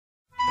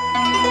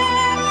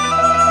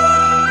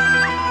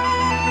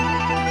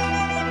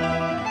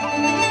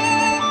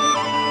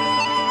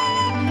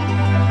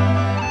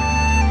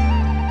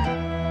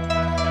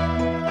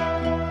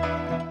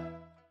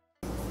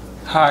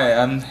Hi,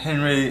 I'm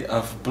Henry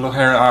of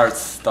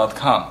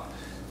bluehairarts.com.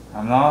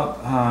 I'm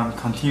now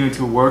continue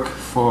to work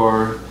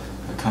for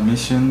a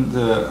commission,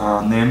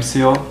 the name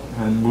seal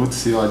and mood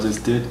seal I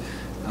just did.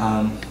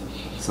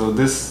 So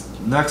this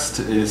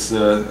next is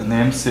a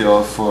name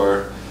seal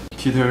for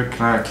Peter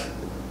Clarke,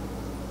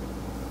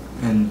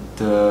 and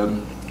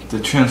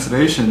the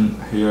translation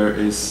here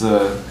is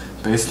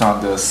based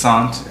on the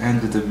sound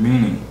and the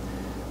meaning.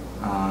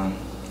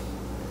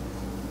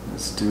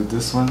 Let's do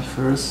this one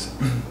first.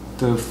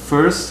 The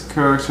first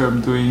character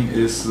I'm doing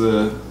is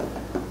the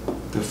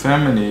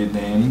family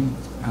name.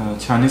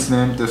 Chinese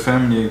name, the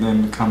family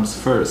name comes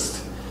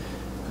first.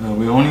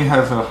 We only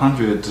have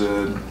 100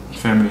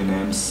 family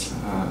names.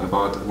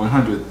 About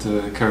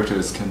 100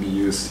 characters can be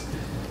used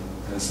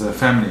as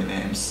family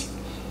names.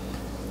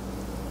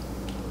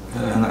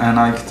 And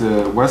unlike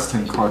the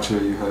Western culture,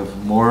 you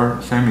have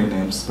more family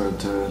names,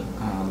 but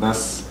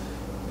less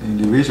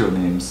individual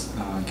names,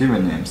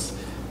 given names.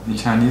 In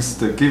Chinese,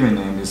 the given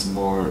name is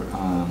more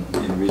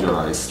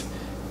individualized,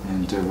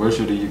 and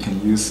virtually you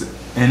can use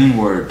any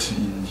word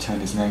in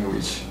Chinese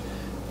language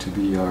to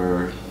be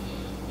your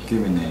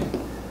given name.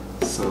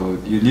 So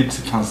you need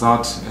to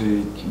consult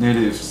a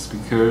native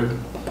speaker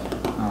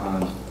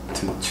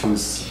to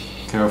choose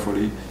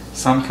carefully.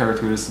 Some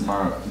characters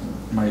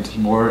might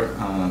more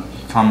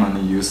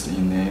commonly used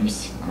in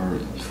names or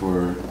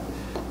for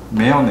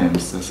male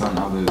names, some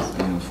others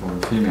for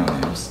female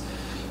names.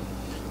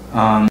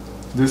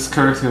 This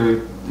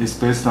character is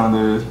based on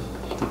the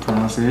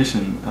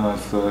pronunciation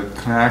of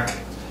Clarke,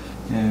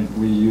 and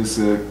we use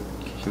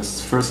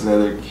this first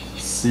letter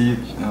C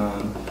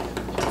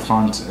to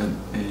font a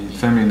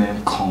family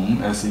name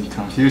Cong, as in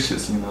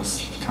Confucius.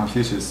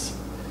 Confucius,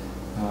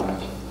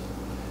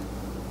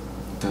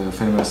 the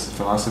famous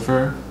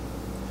philosopher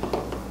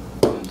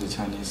and the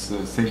Chinese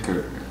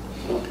thinker.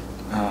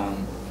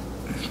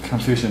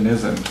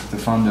 Confucianism, the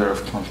founder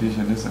of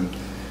Confucianism.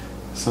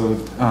 So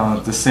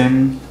the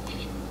same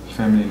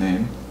family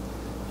name,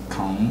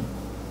 Cong.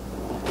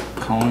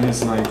 Cong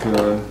is like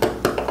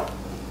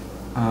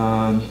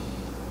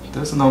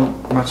there's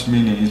not much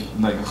meaning. It's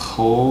like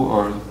whole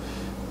or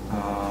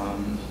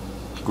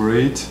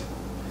great,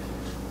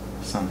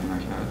 something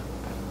like that.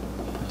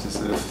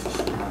 Just a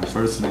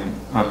first name.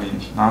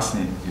 Last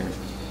name here.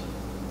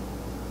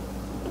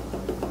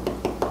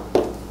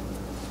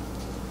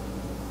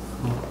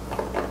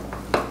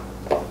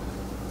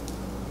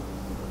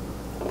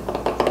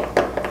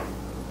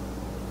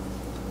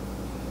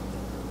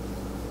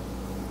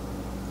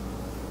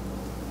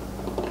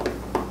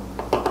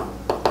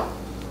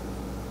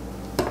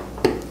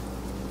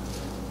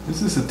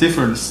 This is a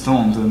different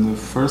stone than the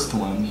first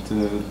one.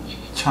 The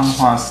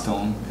Changhua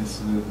stone is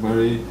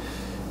very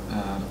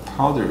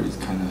powdery,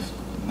 kind of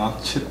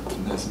not chipped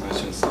as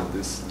much as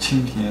this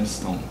Qingtian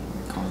stone.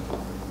 We call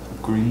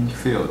it green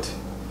field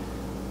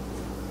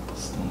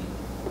stone.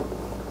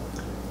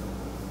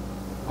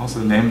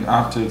 Also named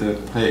after the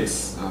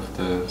place of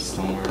the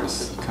stone where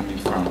it's coming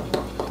from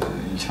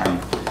in China.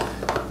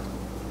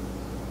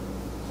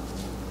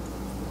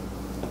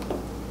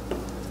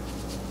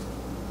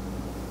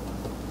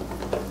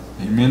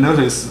 You may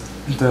notice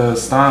the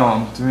style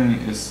I'm doing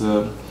is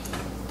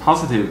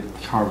positive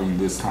carving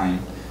this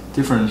time,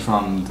 different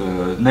from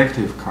the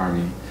negative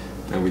carving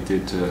that we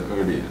did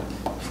earlier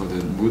for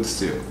the wood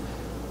seal,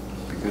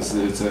 because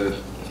it's a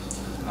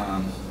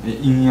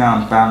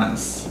yin-yang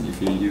balance.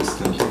 If you use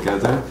them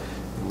together,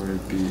 it will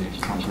be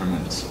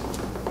complement.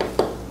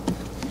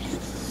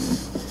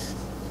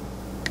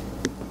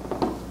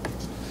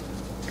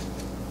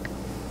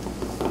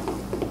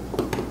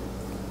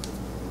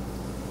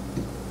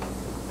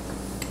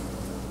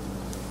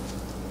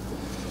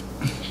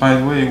 By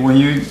the way, when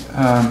you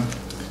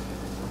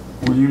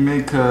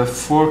make a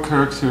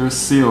 4-character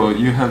seal,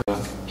 you have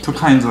two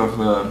kinds of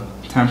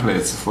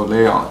templates for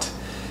layout.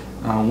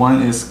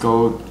 One is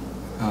go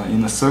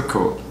in a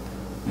circle,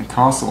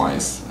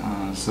 crosswise.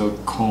 So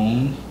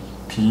Kong,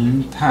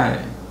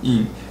 Ping-tai,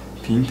 yin.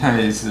 Ping-tai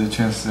is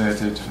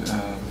translated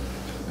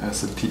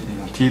as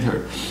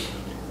Peter,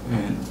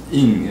 and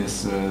yin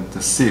is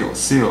the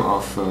seal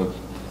of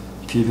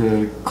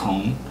Peter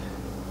Cong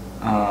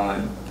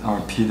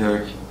or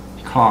Peter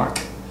Clarke.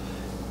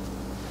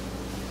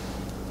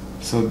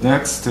 So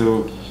next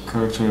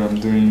character I'm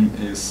doing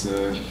is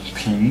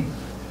Ping.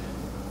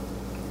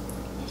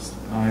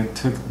 I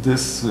took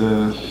this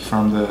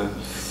from the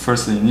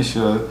first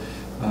initial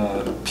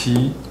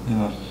P,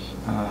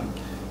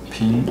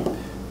 Ping.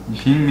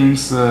 Ping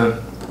means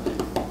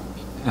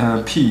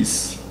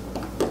peace.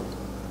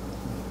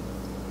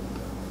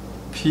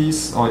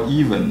 Peace or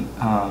even.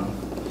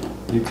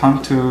 You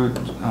come to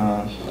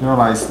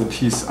realize the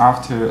peace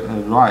after a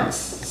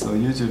rise. So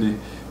usually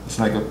it's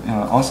like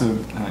also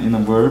in a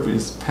verb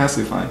is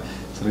pacified.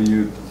 So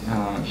you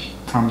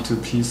come to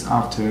peace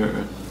after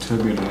a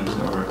turbulent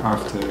or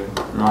after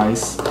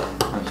rise,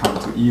 or come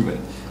to even.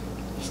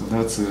 So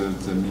that's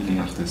the meaning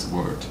of this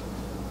word.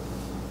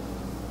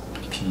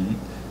 Ping.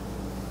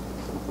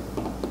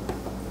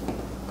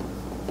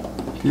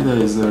 Peter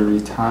is a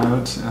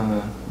retired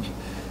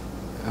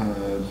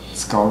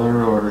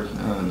scholar or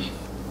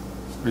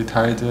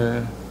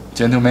retired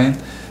gentleman.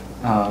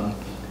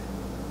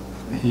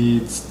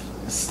 He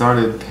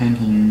started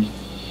painting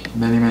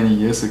many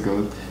years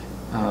ago,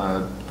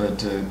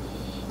 but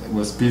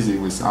was busy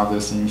with other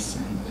things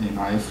in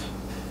life.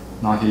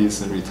 Now he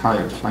is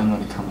retired,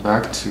 finally come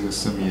back to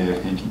Sumi-e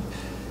painting.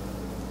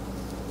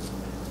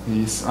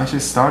 He's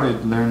actually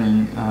started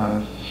learning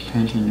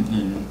painting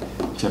in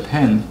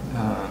Japan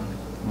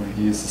when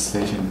he is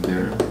stationed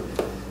there.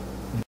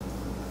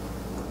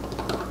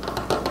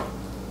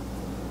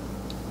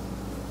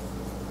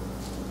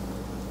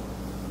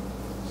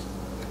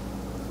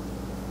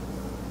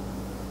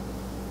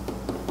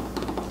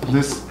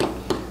 This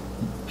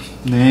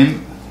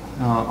name,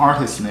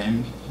 artist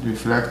name,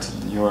 reflect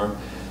your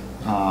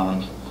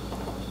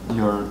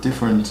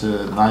different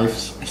life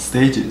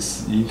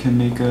stages. You can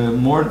make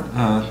more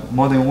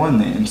than one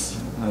names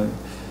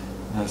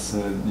as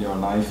your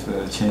life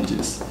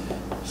changes.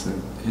 So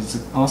it's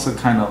also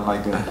kind of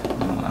like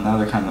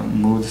another kind of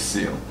mood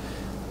seal.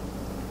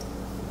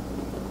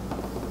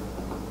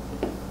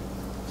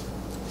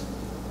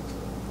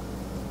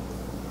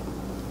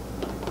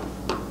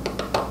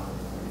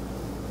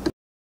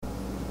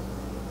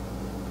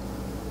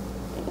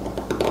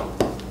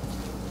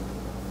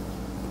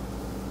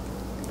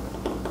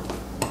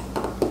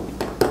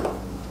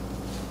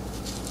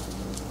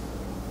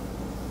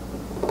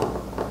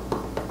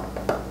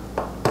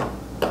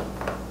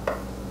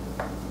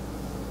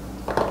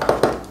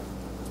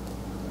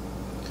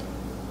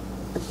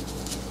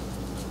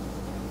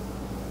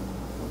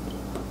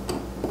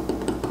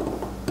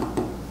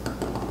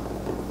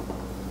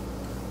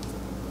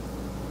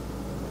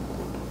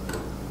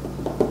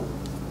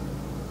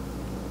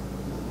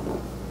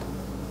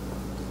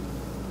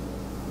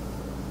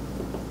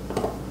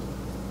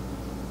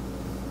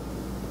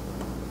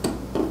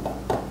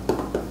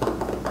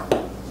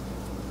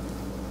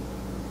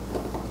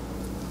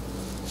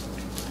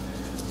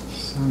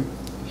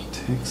 It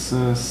takes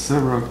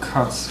several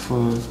cuts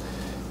for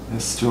a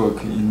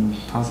stroke in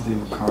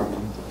positive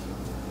carving.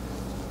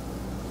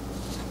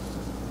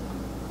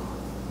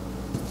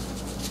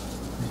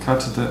 You cut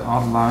the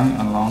outline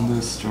along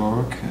the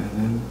stroke and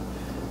then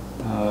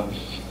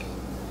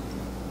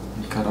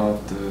you cut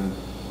out the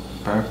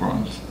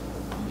background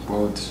in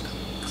both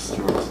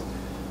strokes,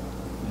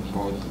 in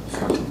both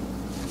cutting.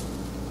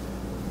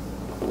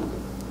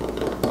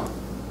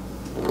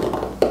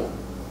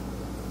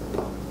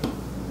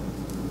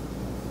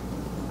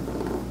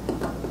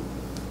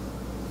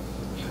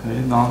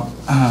 Okay, now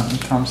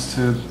it comes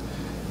to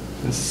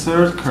the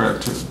third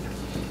character,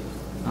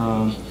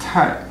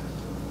 Tai.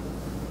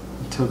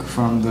 Took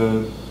from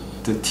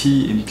the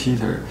T in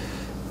Peter.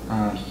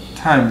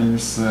 Tai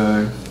means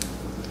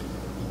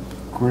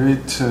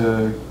great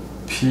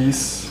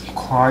peace,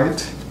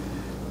 quiet.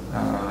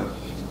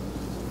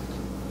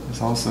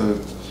 It's also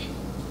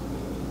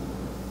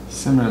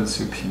similar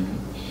to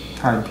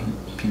Ping-tai.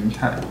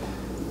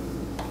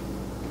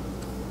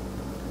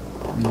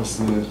 Means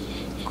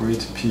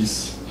great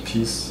peace,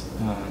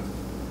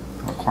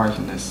 or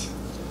quietness.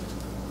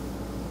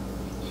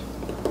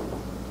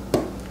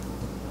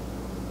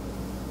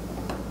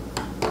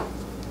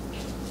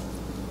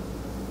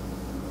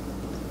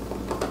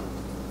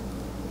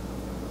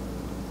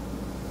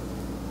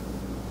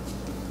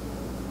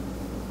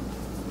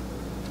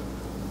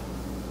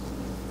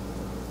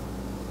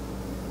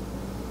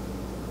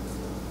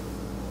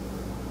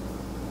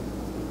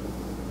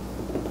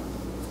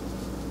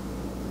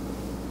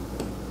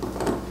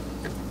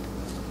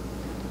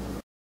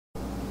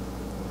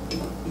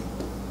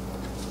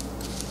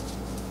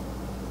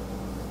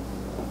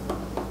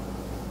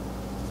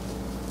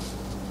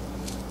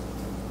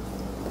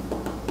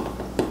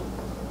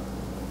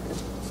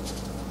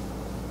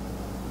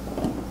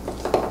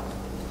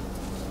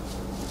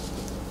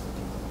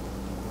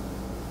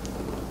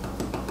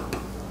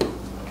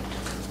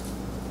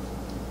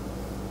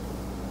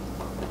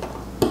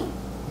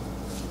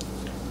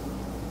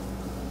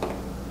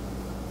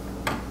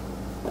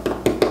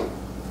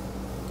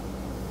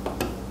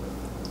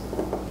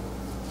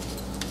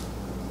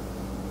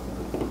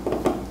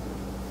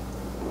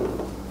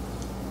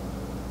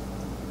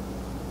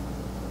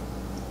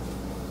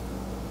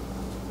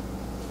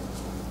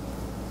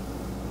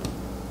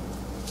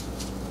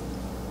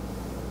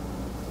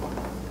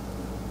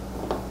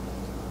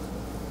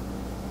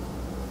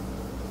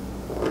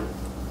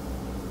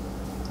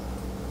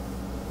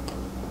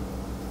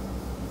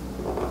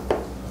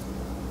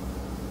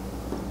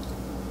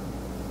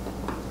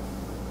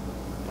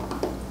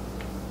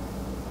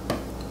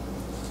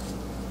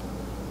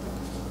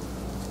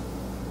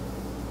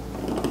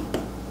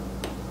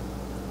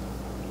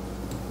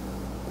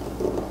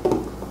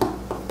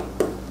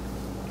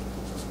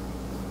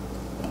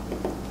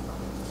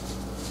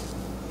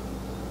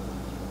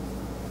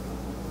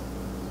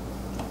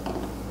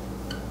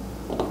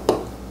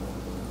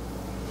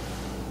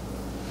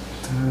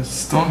 The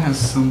stone has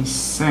some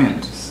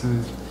sand, so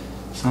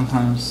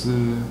sometimes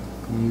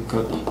when you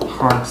got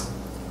hard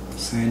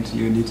sand,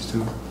 you need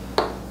to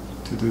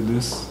do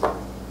this.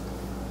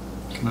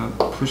 cannot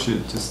push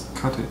it, just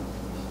cut it.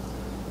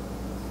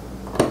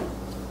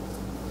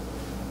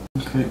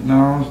 Okay,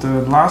 now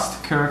the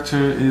last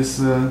character is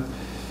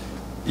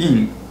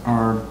in,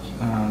 or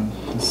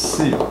the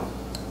seal.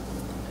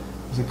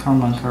 It's a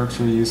common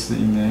character used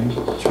in name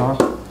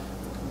chop.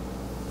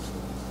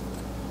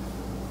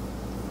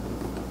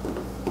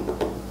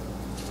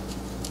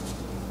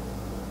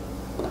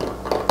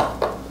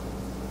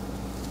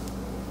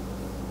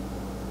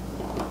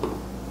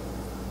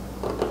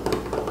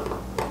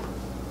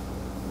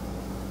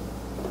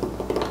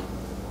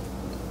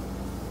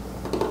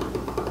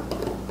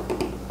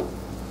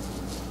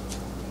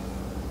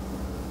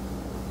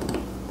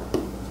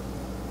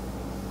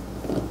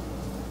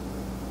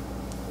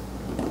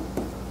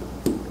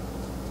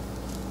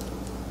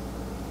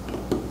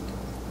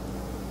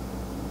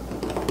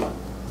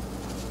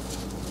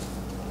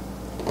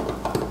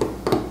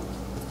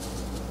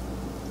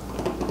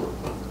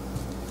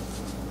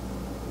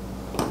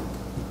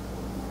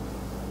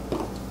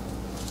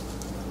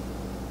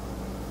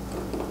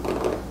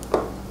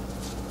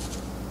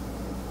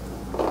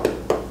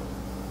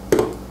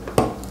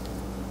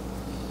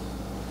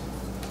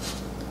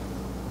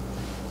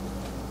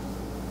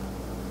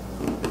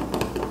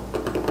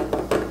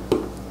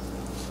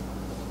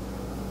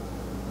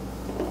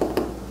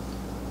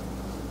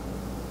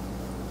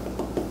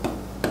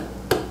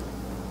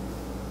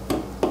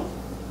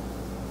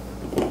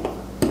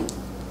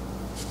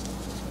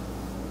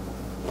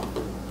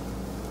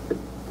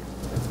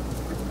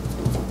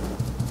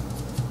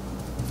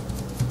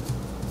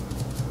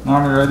 Now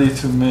I'm ready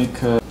to make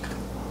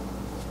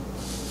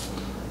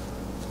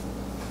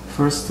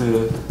first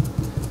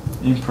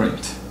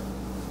imprint.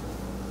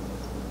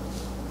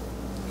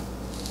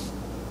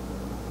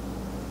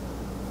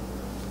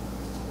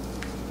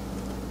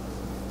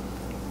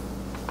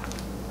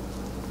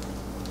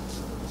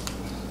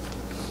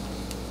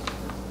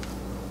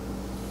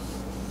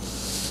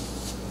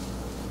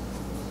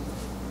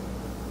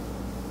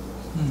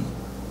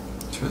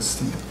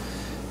 Interesting.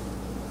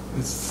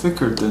 It's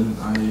thicker than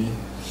I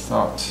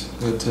thought,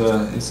 but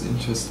it's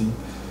interesting.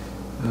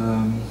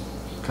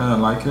 Kind of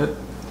like it.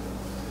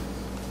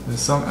 There's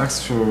some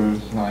extra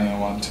line I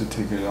want to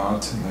take it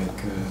out,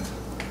 like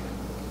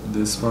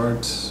this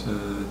part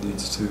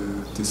needs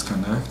to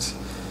disconnect.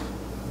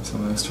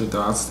 Some extra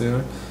dots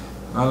there.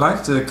 I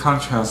like the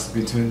contrast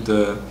between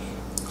the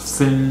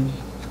thin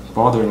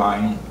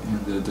borderline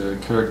and the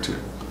character.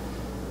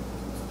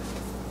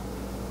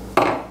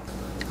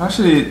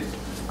 Actually,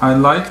 I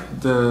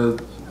like the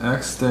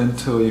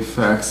accidental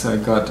effects I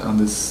got on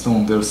this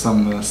stone. There's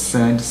some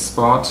sand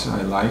spot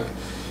I like,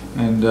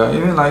 and I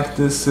even like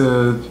this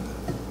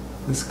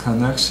this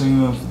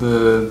connection of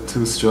the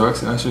two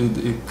strokes. Actually,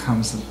 it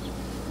comes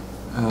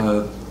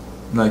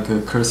like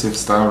a cursive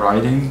style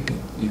writing.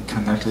 You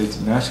connect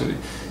it naturally.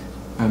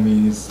 I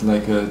mean, it's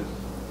like a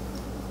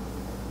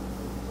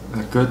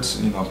good,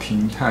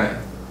 Ping-tai,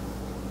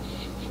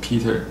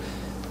 Peter,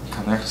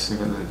 connects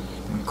together,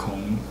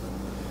 Kong.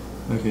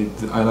 Okay,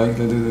 I like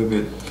the little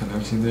bit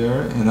connection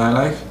there, and I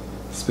like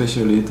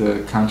especially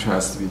the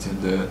contrast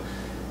between the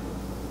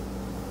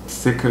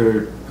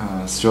thicker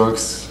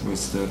strokes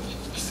with the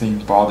thin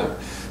border.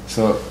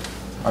 So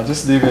I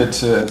just leave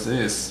it as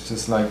is,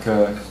 just like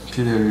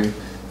Peter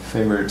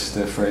favored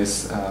the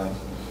phrase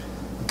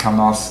 "come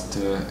out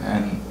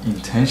and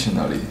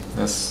intentionally."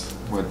 That's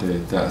what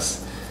it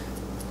does.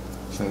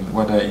 So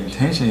what the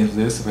intention is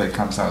this, but it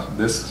comes out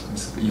this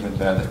is even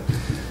better.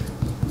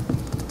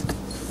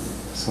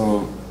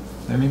 So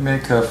let me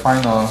make a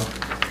final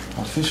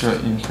official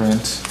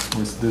imprint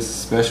with this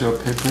special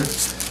paper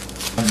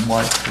and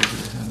white paper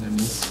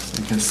underneath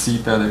so you can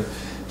see better.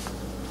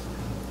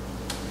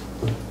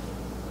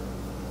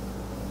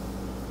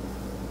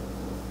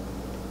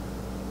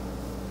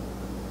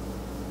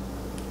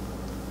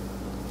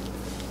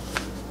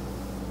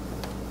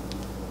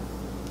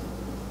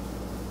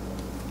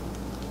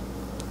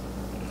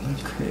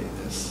 Okay,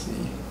 let's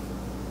see.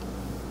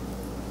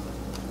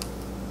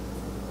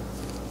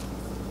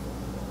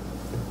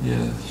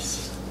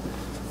 Yes,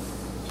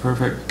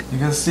 perfect. You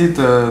can see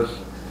the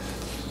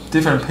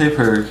different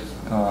paper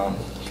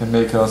can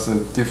make also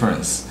a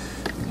difference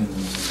in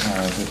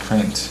the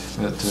print,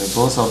 but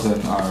both of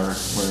them are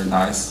very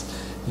nice.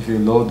 If you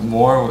load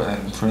more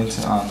and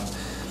print on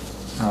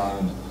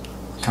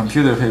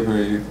computer paper,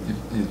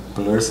 it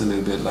blurs a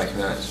little bit like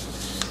that.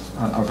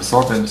 On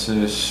absorbent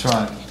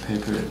shuan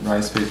paper,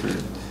 rice paper,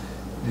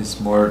 is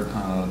more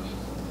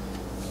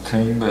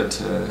clean, but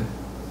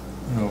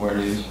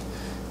very.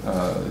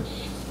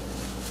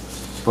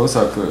 Both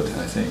are good,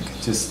 I think.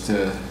 Just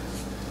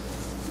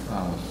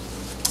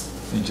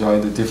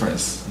enjoy the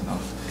difference,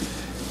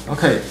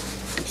 Okay,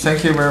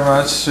 thank you very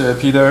much,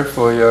 Peter,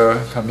 for your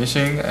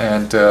commission,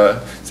 and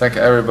thank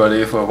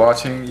everybody for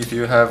watching. If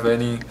you have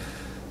any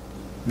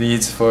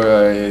needs for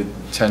a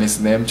Chinese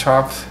name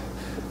chop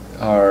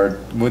or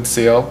mood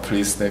seal,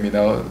 please let me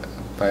know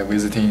by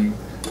visiting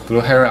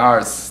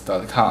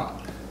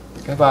blueheronarts.com.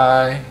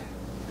 Goodbye.